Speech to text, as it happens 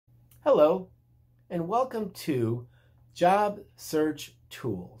Hello, and welcome to Job Search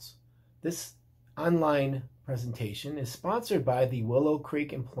Tools. This online presentation is sponsored by the Willow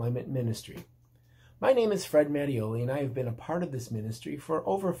Creek Employment Ministry. My name is Fred Mattioli, and I have been a part of this ministry for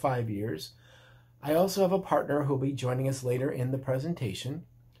over 5 years. I also have a partner who will be joining us later in the presentation.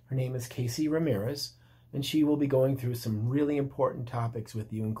 Her name is Casey Ramirez, and she will be going through some really important topics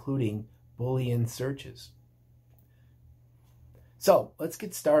with you, including Boolean searches. So let's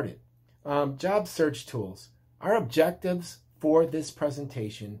get started. Job search tools. Our objectives for this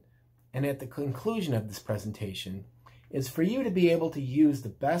presentation and at the conclusion of this presentation is for you to be able to use the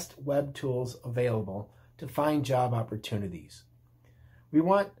best web tools available to find job opportunities. We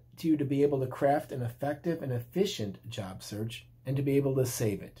want you to be able to craft an effective and efficient job search and to be able to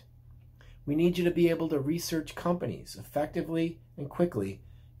save it. We need you to be able to research companies effectively and quickly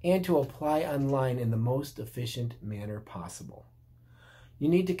and to apply online in the most efficient manner possible. You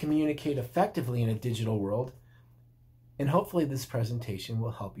need to communicate effectively in a digital world, and hopefully this presentation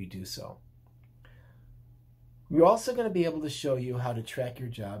will help you do so. We're also going to be able to show you how to track your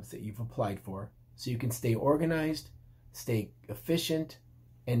jobs that you've applied for so you can stay organized, stay efficient,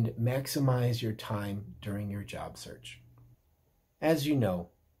 and maximize your time during your job search. As you know,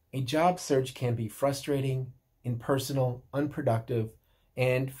 a job search can be frustrating, impersonal, unproductive,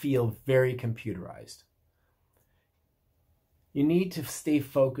 and feel very computerized. You need to stay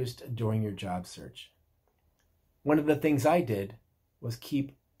focused during your job search. One of the things I did was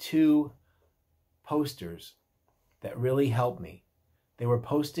keep 2 posters that really helped me. They were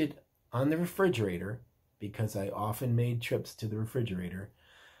posted on the refrigerator because I often made trips to the refrigerator,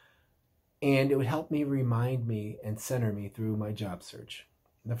 and it would help me remind me and center me through my job search.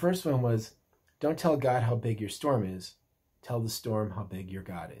 The first one was, don't tell God how big your storm is, tell the storm how big your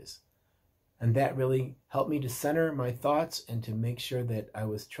God is. And that really helped me to center my thoughts and to make sure that I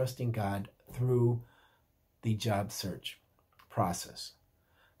was trusting God through the job search process.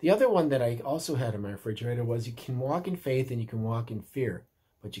 The other one that I also had in my refrigerator was, you can walk in faith and you can walk in fear,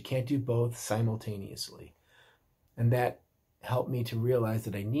 but you can't do both simultaneously. And that helped me to realize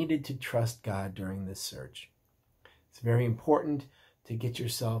that I needed to trust God during this search. It's very important to get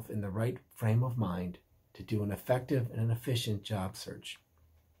yourself in the right frame of mind to do an effective and an efficient job search.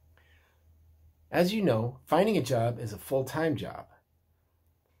 As you know, finding a job is a full-time job.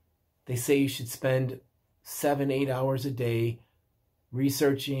 They say you should spend 7-8 hours a day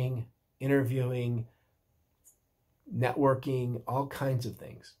researching, interviewing, networking, all kinds of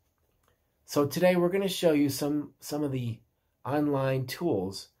things. So today we're going to show you some of the online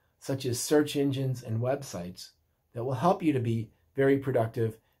tools, such as search engines and websites, that will help you to be very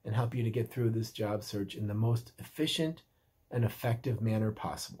productive and help you to get through this job search in the most efficient and effective manner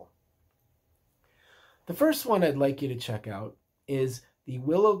possible. The first one I'd like you to check out is the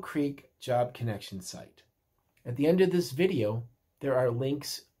Willow Creek Job Connection site. At the end of this video, there are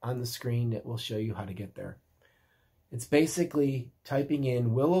links on the screen that will show you how to get there. It's basically typing in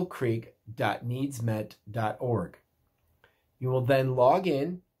willowcreek.needsmet.org. You will then log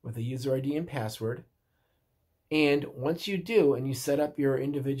in with a user ID and password, and once you do and you set up your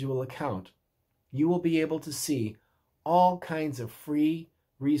individual account, you will be able to see all kinds of free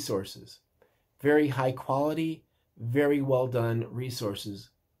resources. Very high quality, very well done resources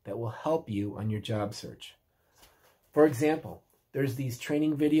that will help you on your job search. For example, there's these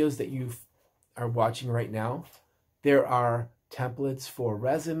training videos that you are watching right now. There are templates for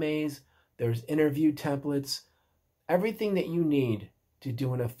resumes, there's interview templates, everything that you need to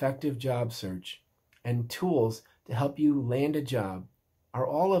do an effective job search and tools to help you land a job are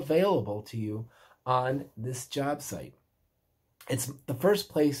all available to you on this job site. It's the first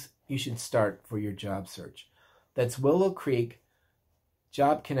place you should start for your job search. That's Willow Creek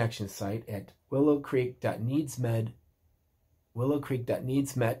Job Connection site at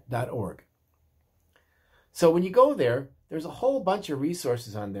willowcreek.needsmet.org. So when you go there, there's a whole bunch of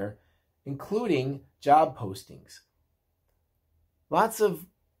resources on there, including job postings. Lots of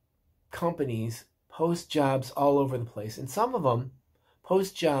companies post jobs all over the place, and some of them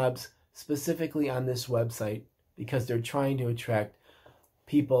post jobs specifically on this website because they're trying to attract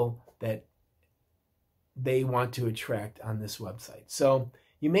people that they want to attract on this website. So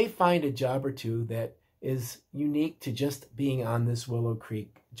you may find a job or two that is unique to just being on this Willow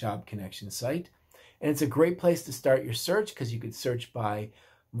Creek Job Connection site. And it's a great place to start your search because you could search by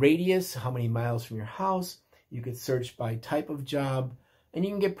radius, how many miles from your house. You could search by type of job, and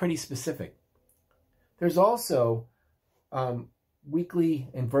you can get pretty specific. There's also weekly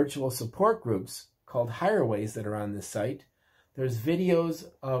and virtual support groups called Hireways that are on this site. There's videos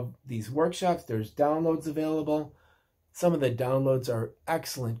of these workshops. There's downloads available. Some of the downloads are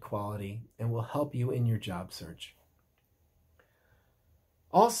excellent quality and will help you in your job search.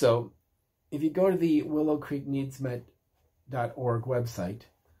 Also, if you go to the willowcreekneedsmet.org website,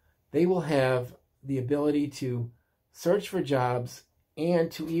 they will have the ability to search for jobs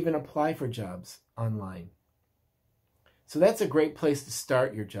and to even apply for jobs online. So that's a great place to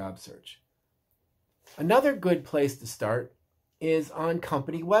start your job search. Another good place to start is on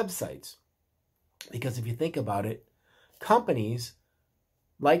company websites. Because if you think about it, companies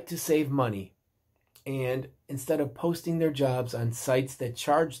like to save money. And instead of posting their jobs on sites that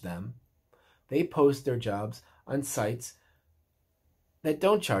charge them, they post their jobs on sites that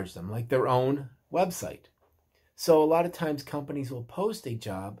don't charge them, like their own website. So a lot of times companies will post a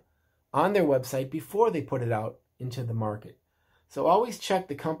job on their website before they put it out into the market. So always check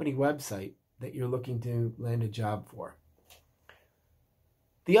the company website that you're looking to land a job for.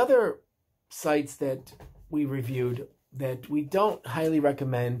 The other sites that we reviewed that we don't highly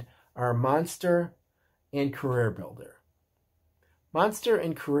recommend are Monster and Career Builder. Monster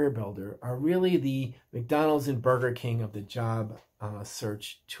and Career Builder are really the McDonald's and Burger King of the job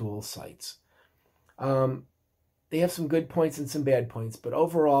search tool sites. They have some good points and some bad points, but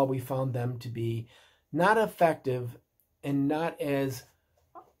overall we found them to be not effective and not as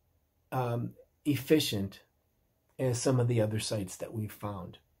efficient as some of the other sites that we've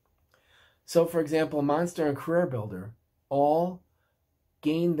found. So for example, Monster and Career Builder all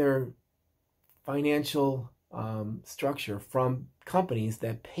gain their financial structure from companies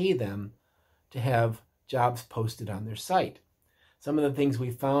that pay them to have jobs posted on their site. Some of the things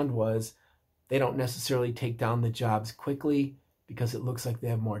we found was they don't necessarily take down the jobs quickly because it looks like they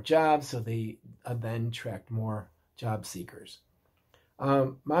have more jobs, so they then attract more job seekers.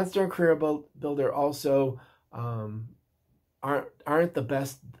 Monster and Career Builder also aren't the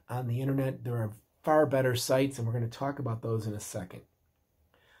best on the internet. There are far better sites, and we're going to talk about those in a second.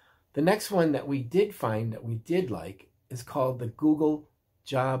 The next one that we did find that we did like is called the Google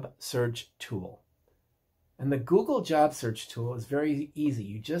Job Search Tool. And the Google Job Search Tool is very easy.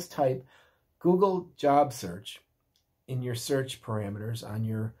 You just type Google Job Search in your search parameters on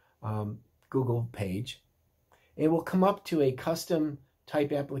your Google page. It will come up to a custom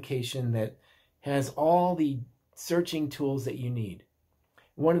type application that has all the searching tools that you need.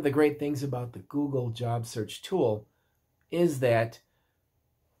 One of the great things about the Google Job Search Tool is that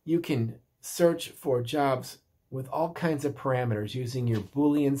you can search for jobs with all kinds of parameters using your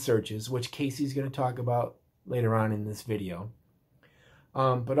Boolean searches, which Casey's going to talk about later on in this video.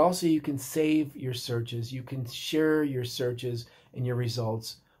 But also you can save your searches, you can share your searches and your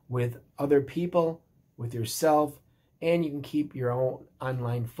results with other people, with yourself, and you can keep your own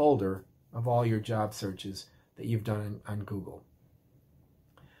online folder of all your job searches that you've done on Google.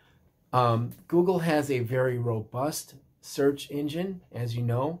 Google has a very robust search engine, as you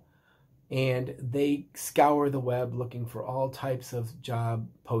know, and they scour the web looking for all types of job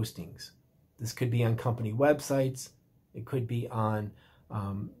postings. This could be on company websites, it could be on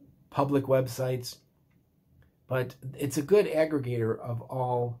public websites, but it's a good aggregator of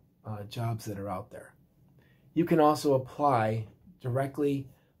all jobs that are out there. You can also apply directly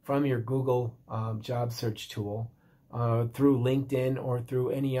from your Google job search tool through LinkedIn or through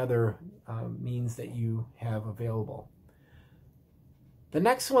any other means that you have available. The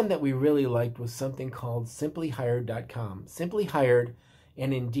next one that we really liked was something called simplyhired.com. Simply Hired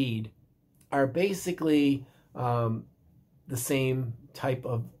and Indeed are basically the same type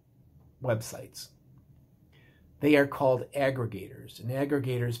of websites. They are called aggregators, and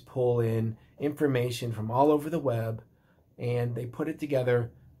aggregators pull in information from all over the web and they put it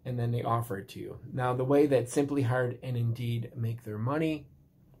together and then they offer it to you. Now, the way that Simply Hired and Indeed make their money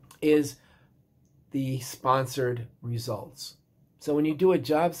is the sponsored results. So when you do a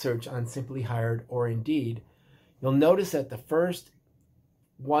job search on Simply Hired or Indeed, you'll notice that the first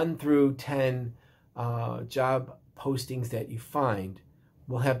 1 through 10 job postings that you find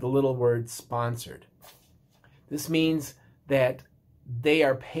will have the little word sponsored. This means that they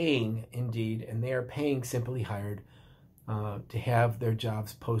are paying Indeed and they are paying Simply Hired to have their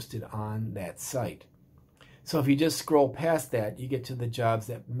jobs posted on that site. So if you just scroll past that, you get to the jobs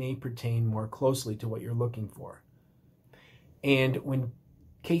that may pertain more closely to what you're looking for. And when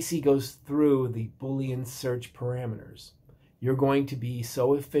Casey goes through the Boolean search parameters, you're going to be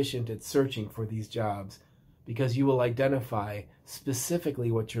so efficient at searching for these jobs because you will identify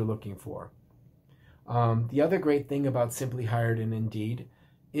specifically what you're looking for. The other great thing about Simply Hired and Indeed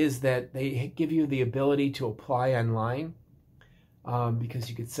is that they give you the ability to apply online because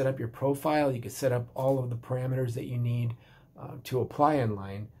you could set up your profile, you could set up all of the parameters that you need to apply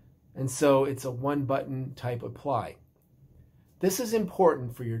online. And so it's a one-button type apply. This is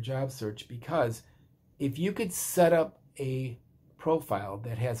important for your job search because if you could set up a profile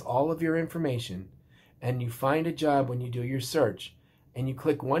that has all of your information and you find a job when you do your search and you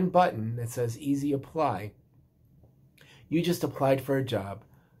click one button that says easy apply, you just applied for a job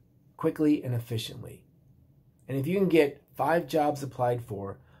quickly and efficiently. And if you can get 5 jobs applied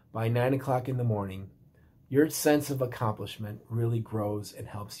for by 9 o'clock in the morning, your sense of accomplishment really grows and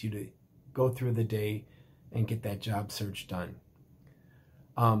helps you to go through the day and get that job search done.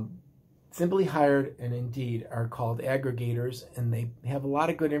 Simply Hired and Indeed are called aggregators, and they have a lot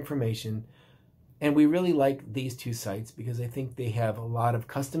of good information. And we really like these two sites because I think they have a lot of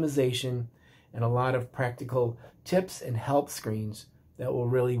customization and a lot of practical tips and help screens that will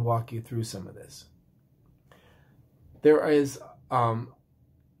really walk you through some of this. There is a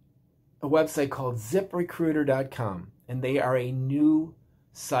website called ziprecruiter.com, and they are a new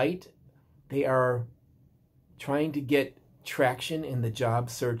site. They are trying to get traction in the job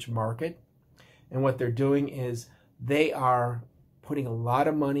search market. And what they're doing is they are putting a lot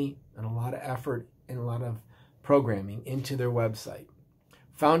of money and a lot of effort and a lot of programming into their website.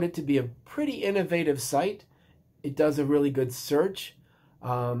 Found it to be a pretty innovative site. It does a really good search.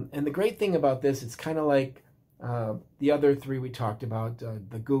 And the great thing about this, it's kind of like the other 3 we talked about,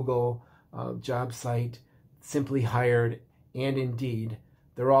 the Google job site, Simply Hired, and Indeed.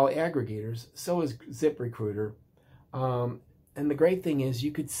 They're all aggregators. So is ZipRecruiter. And the great thing is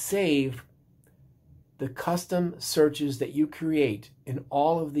you could save the custom searches that you create in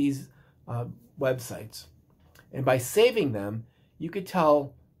all of these websites. And by saving them, you could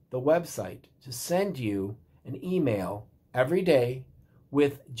tell the website to send you an email every day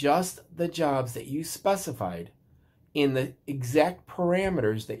with just the jobs that you specified in the exact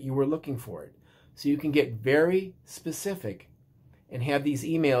parameters that you were looking for it. So you can get very specific and have these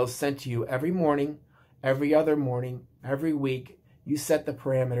emails sent to you every morning, every other morning, every week. You set the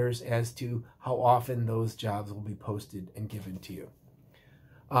parameters as to how often those jobs will be posted and given to you.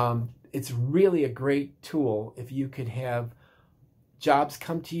 It's really a great tool if you could have jobs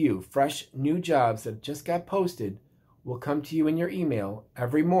come to you, fresh new jobs that just got posted will come to you in your email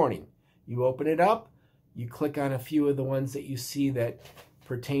every morning. You open it up, you click on a few of the ones that you see that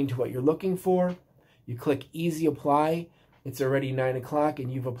pertain to what you're looking for. You click easy apply. It's already 9 o'clock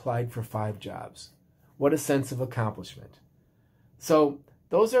and you've applied for 5 jobs. What a sense of accomplishment. So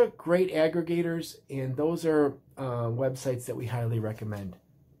those are great aggregators, and those are websites that we highly recommend.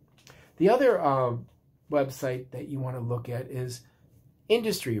 The other website that you want to look at is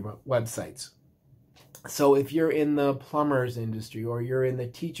industry websites. So if you're in the plumbers industry or you're in the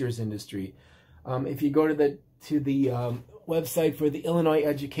teachers industry, if you go to the website for the Illinois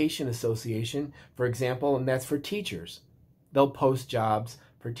Education Association, for example, and that's for teachers, they'll post jobs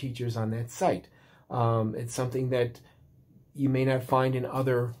for teachers on that site. It's something that you may not find in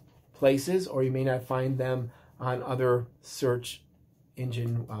other places, or you may not find them on other search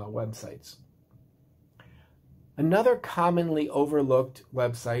engine websites. Another commonly overlooked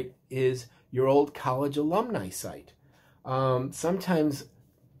website is your old college alumni site. Sometimes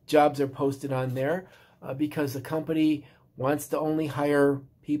jobs are posted on there because the company wants to only hire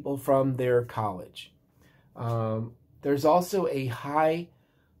people from their college. There's also a high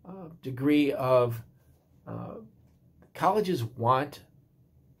degree of colleges want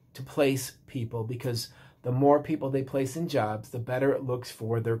to place people because the more people they place in jobs, the better it looks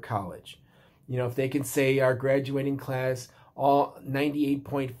for their college. You know, if they can say our graduating class, all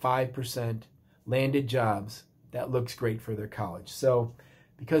 98.5% landed jobs, that looks great for their college. So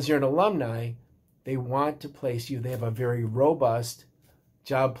because you're an alumni, they want to place you. They have a very robust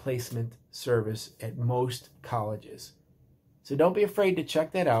job placement service at most colleges. So don't be afraid to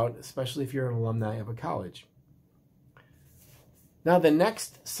check that out, especially if you're an alumni of a college. Now, the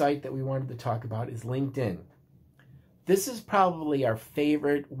next site that we wanted to talk about is LinkedIn. This is probably our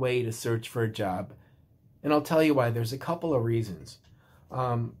favorite way to search for a job, and I'll tell you why. There's a couple of reasons.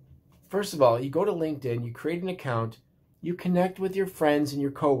 First of all, you go to LinkedIn, you create an account, you connect with your friends and your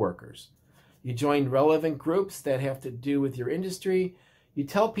coworkers. You join relevant groups that have to do with your industry. You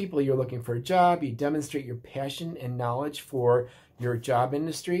tell people you're looking for a job. You demonstrate your passion and knowledge for your job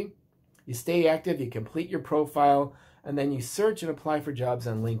industry. You stay active, you complete your profile, and then you search and apply for jobs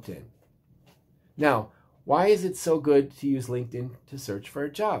on LinkedIn. Now, why is it so good to use LinkedIn to search for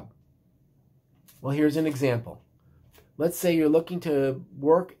a job? Well, here's an example. Let's say you're looking to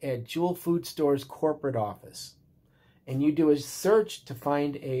work at Jewel Food Store's corporate office, and you do a search to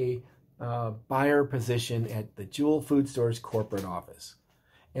find a buyer position at the Jewel Food Store's corporate office.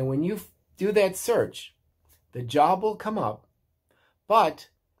 And when you do that search, the job will come up, but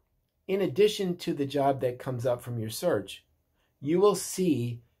in addition to the job that comes up from your search, you will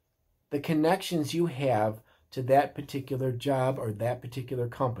see the connections you have to that particular job or that particular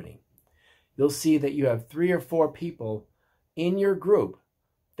company. You'll see that you have 3 or 4 people in your group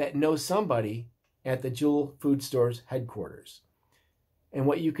that know somebody at the Jewel Food Store's headquarters. And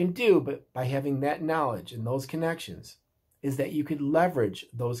what you can do by having that knowledge and those connections is that you could leverage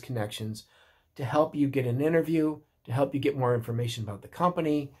those connections to help you get an interview, to help you get more information about the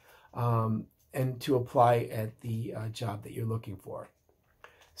company, and to apply at the job that you're looking for.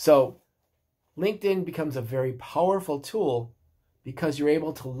 So LinkedIn becomes a very powerful tool because you're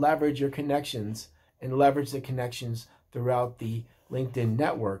able to leverage your connections and leverage the connections throughout the LinkedIn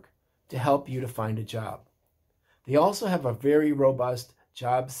network to help you to find a job. They also have a very robust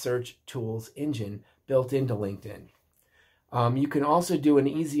job search tools engine built into LinkedIn. You can also do an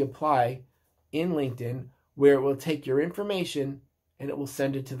easy apply in LinkedIn where it will take your information and it will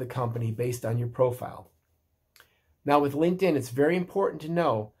send it to the company based on your profile. Now with LinkedIn, it's very important to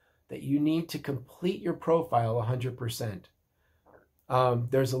know that you need to complete your profile 100%.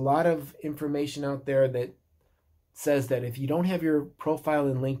 There's a lot of information out there that says that if you don't have your profile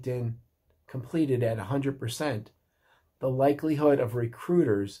in LinkedIn completed at 100%, the likelihood of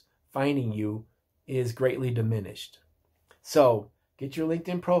recruiters finding you is greatly diminished. So get your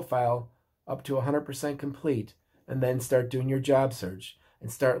LinkedIn profile up to 100% complete and then start doing your job search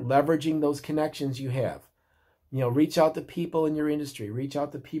and start leveraging those connections you have. Reach out to people in your industry, reach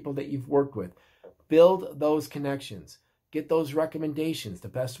out to people that you've worked with, build those connections, get those recommendations. The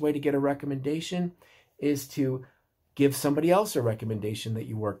best way to get a recommendation is to give somebody else a recommendation that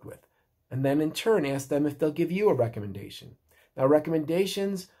you worked with. And then in turn, ask them if they'll give you a recommendation. Now,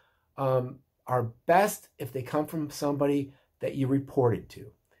 recommendations are best if they come from somebody that you reported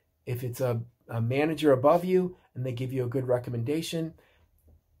to. If it's a manager above you and they give you a good recommendation,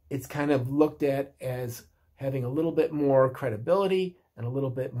 it's kind of looked at as having a little bit more credibility and a little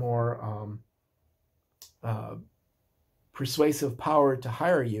bit more persuasive power to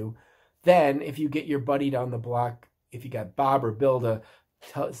hire you than if you get your buddy down the block, if you got Bob or Bill to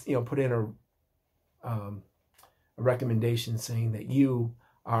put in a recommendation saying that you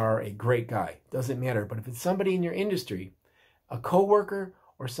are a great guy. Doesn't matter. But if it's somebody in your industry, a coworker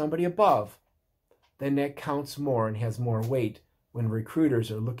or somebody above, then that counts more and has more weight when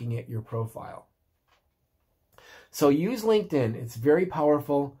recruiters are looking at your profile. So use LinkedIn. It's very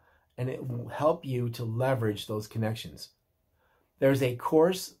powerful and it will help you to leverage those connections. There's a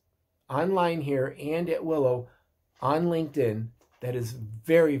course online here and at Willow on LinkedIn that is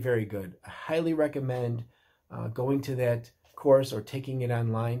very, very good. I highly recommend going to that course or taking it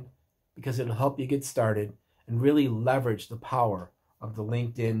online because it'll help you get started and really leverage the power of the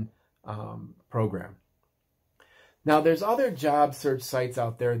LinkedIn program. Now, there's other job search sites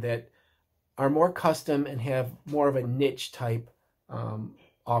out there that are more custom and have more of a niche type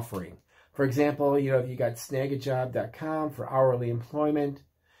offering. For example, you got snagajob.com for hourly employment.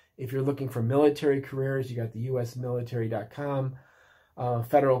 If you're looking for military careers, you got the usmilitary.com,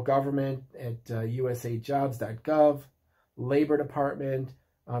 federal government at usajobs.gov, Labor Department.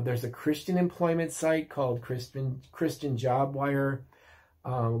 There's a Christian employment site called Christian Job Wire,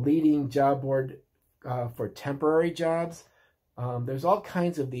 leading job board for temporary jobs. There's all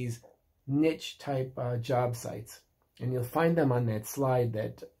kinds of these niche type job sites, and you'll find them on that slide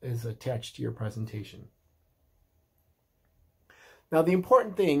that is attached to your presentation. Now, the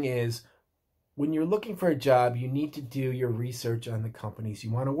important thing is when you're looking for a job, you need to do your research on the companies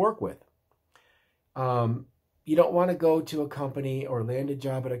you want to work with. You don't want to go to a company or land a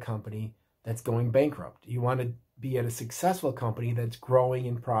job at a company that's going bankrupt. You want to be at a successful company that's growing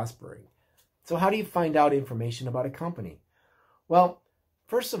and prospering. So how do you find out information about a company? Well,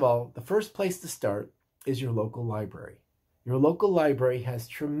 first of all, the first place to start is your local library. Your local library has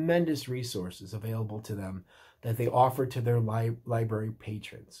tremendous resources available to them that they offer to their library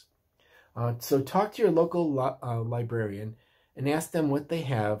patrons. So talk to your local librarian and ask them what they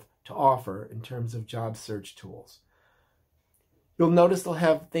have to offer in terms of job search tools. You'll notice they'll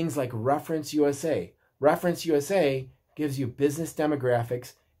have things like Reference USA. Reference USA gives you business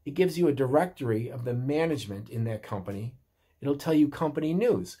demographics. It gives you a directory of the management in that company. It'll tell you company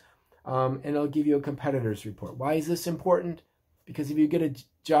news, and it'll give you a competitors report. Why is this important? Because if you get a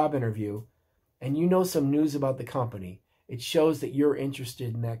job interview and you know some news about the company, it shows that you're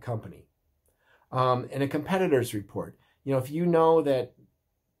interested in that company. And a competitors report. If you know that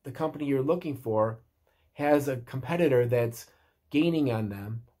the company you're looking for has a competitor that's gaining on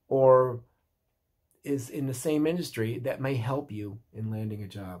them or is in the same industry, that may help you in landing a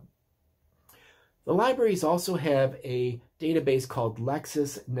job. The libraries also have a database called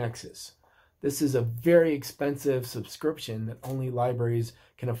LexisNexis. This is a very expensive subscription that only libraries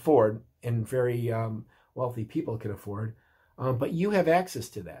can afford and very wealthy people can afford. But you have access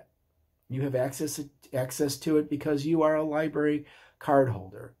to that. You have access to it because you are a library card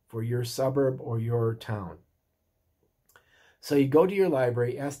holder for your suburb or your town. So you go to your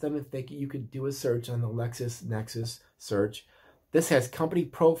library, ask them if you could do a search on the LexisNexis search. This has company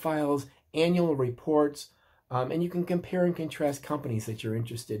profiles, annual reports, and you can compare and contrast companies that you're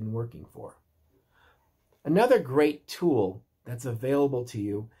interested in working for. Another great tool that's available to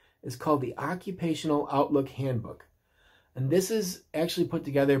you is called the Occupational Outlook Handbook. And this is actually put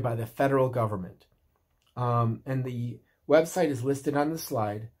together by the federal government. And the website is listed on the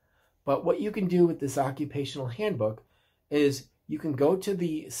slide. But what you can do with this Occupational Handbook is you can go to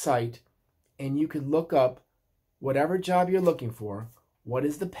the site and you can look up whatever job you're looking for. What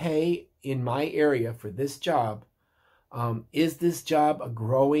is the pay in my area for this job? Is this job a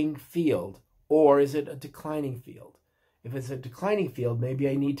growing field or is it a declining field? If it's a declining field, maybe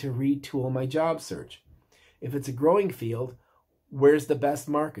I need to retool my job search. If it's a growing field, where's the best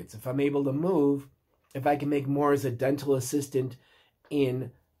markets? If I'm able to move, if I can make more as a dental assistant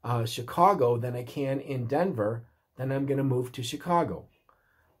in Chicago than I can in Denver, then I'm going to move to Chicago.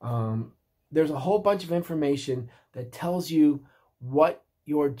 There's a whole bunch of information that tells you what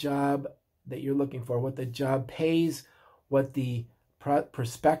your job that you're looking for, what the job pays, what the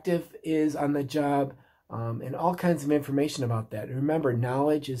perspective is on the job, and all kinds of information about that. And remember,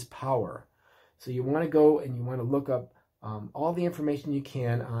 knowledge is power. So you want to go and you want to look up all the information you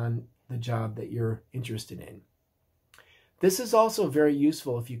can on the job that you're interested in. This is also very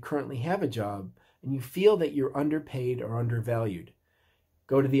useful if you currently have a job and you feel that you're underpaid or undervalued.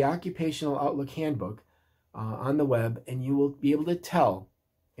 Go to the Occupational Outlook Handbook on the web and you will be able to tell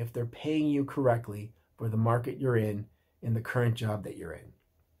if they're paying you correctly for the market you're in the current job that you're in.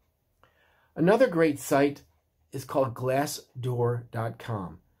 Another great site is called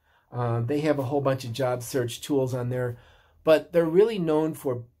Glassdoor.com. They have a whole bunch of job search tools on there, but they're really known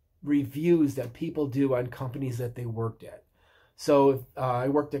for reviews that people do on companies that they worked at. So if I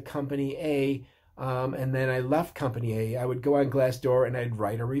worked at company A and then I left company A, I would go on Glassdoor and I'd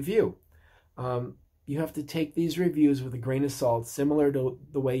write a review. You have to take these reviews with a grain of salt, similar to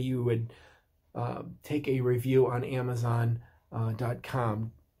the way you would take a review on Amazon.com.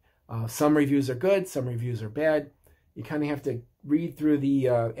 Some reviews are good, some reviews are bad. You kind of have to read through the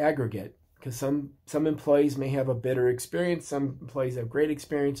aggregate because some employees may have a bitter experience. Some employees have great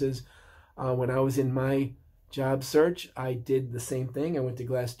experiences. When I was in my job search, I did the same thing. I went to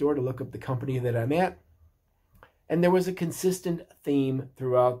Glassdoor to look up the company that I'm at. And there was a consistent theme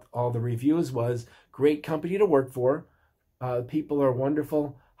throughout all the reviews was great company to work for. People are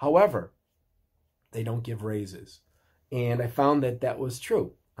wonderful. However, they don't give raises. And I found that that was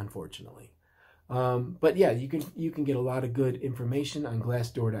true, unfortunately. But yeah, you can get a lot of good information on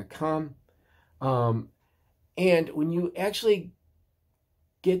Glassdoor.com. And when you actually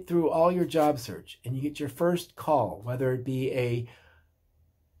get through all your job search and you get your first call, whether it be a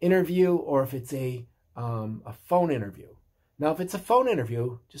interview or if it's a phone interview. Now, if it's a phone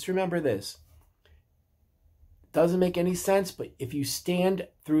interview, just remember this. It doesn't make any sense, but if you stand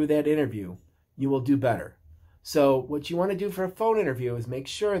through that interview, you will do better. So what you want to do for a phone interview is make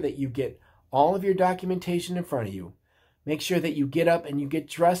sure that you get all of your documentation in front of you. Make sure that you get up and you get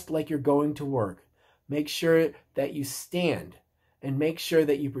dressed like you're going to work. Make sure that you stand and make sure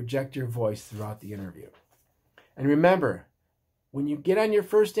that you project your voice throughout the interview. And remember, when you get on your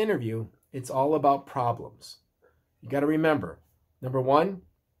first interview, it's all about problems. You got to remember, number one,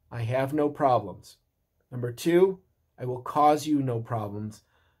 I have no problems. Number two, I will cause you no problems.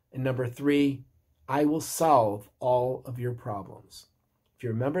 And number three, I will solve all of your problems. If you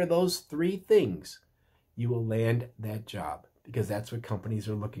remember those three things, you will land that job because that's what companies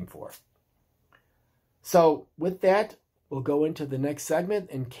are looking for. So with that, we'll go into the next segment,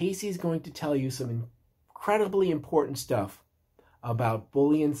 and Casey's going to tell you some incredibly important stuff about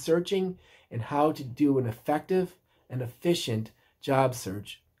Boolean searching and how to do an effective and efficient job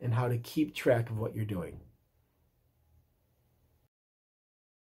search and how to keep track of what you're doing.